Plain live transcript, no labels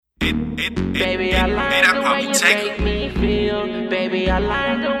Baby, I like the way you make me feel. Baby, I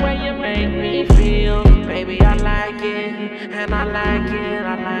like the way you make me feel. Baby, I like it, and I like it.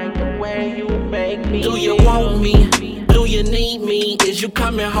 I like the way you make me feel. Do you want me? Do you need me? Is you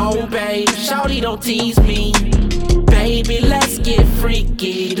coming home, babe? Shawty, don't tease me. Baby, let's get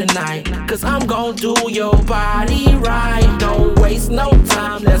freaky tonight, cause I'm gon' do your body right. Don't waste no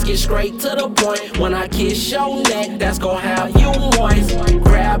time, let's get straight to the point. When I kiss your neck, that's gon' have you moist.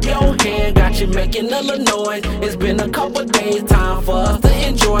 Grab your hand, got you making a little noise. It's been a couple days, time for us to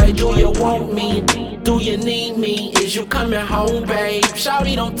enjoy. Do you want me? Do you need me? Is you coming home, babe?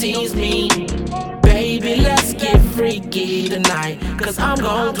 Shawty, don't tease me. Baby, let's get freaky tonight, cause I'm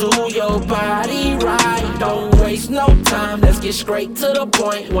gon' do your body right. Don't waste no time, let's get straight to the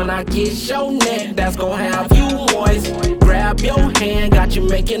point. When I kiss your neck, that's gon' have you moist. Grab your hand, got you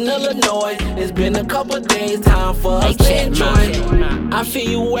making a little noise. It's been a couple days, time for us to enjoy. I feel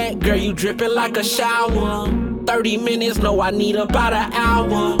you wet, girl, you dripping like a shower. 30 minutes, no, I need about an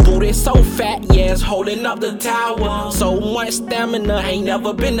hour. Booty so fat, yeah, it's holding up the tower. So much stamina, ain't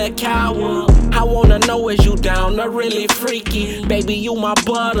never been a coward. I wanna know, is you down or really freaky? Baby, you my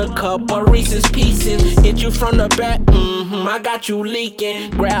buttercup or Reese's Pieces. Hit you from the back, I got you leaking.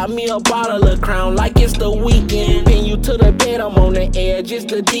 Grab me a bottle of Crown like it's the weekend. Pin you to the bed, I'm on the edge, it's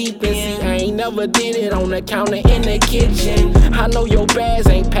the deepest. See, I ain't never did it on the counter in the kitchen. I know your bags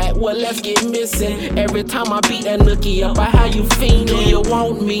ain't packed, well, let's get missing. Every time I beat that nookie up, I how you fiend. Do you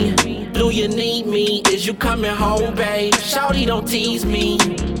want me? Do you need me? Is you coming home, babe? Shawty, don't tease me.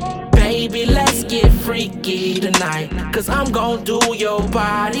 Baby, let's get freaky tonight, cause I'm gon' do your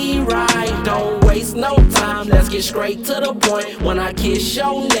body right. Don't waste no time, let's get straight to the point. When I kiss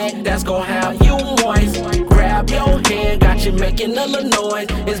your neck, that's gon' have you moist. Grab your hand, got you making a little noise.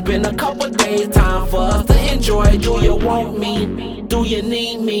 It's been a couple days, time for us to enjoy. Do you want me? Do you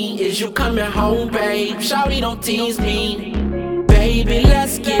need me? Is you coming home, babe? Shawty, don't tease me. Baby,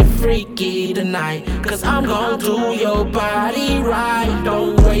 let's get freaky tonight, cause I'm gon' do your body right.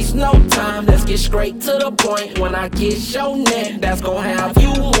 Don't waste no time, let's get straight to the point. When I kiss your neck, that's gon' have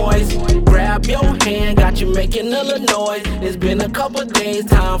you moist. Grab your hand, got you making a little noise. It's been a couple days,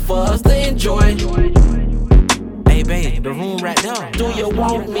 time for us to enjoy. Hey babe, the room right there. Do you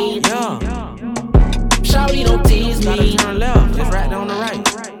want me? Yeah. Shawty, don't tease me. Turn left, just right there on the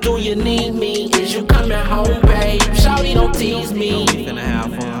right. Do you need me? Is you coming home, babe? Shawty, don't tease me. We finna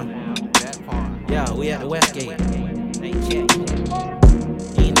have fun. Yeah, we at the WestGate. Hey, check.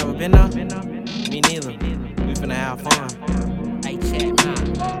 You ain't never been there? Me neither. We finna have fun.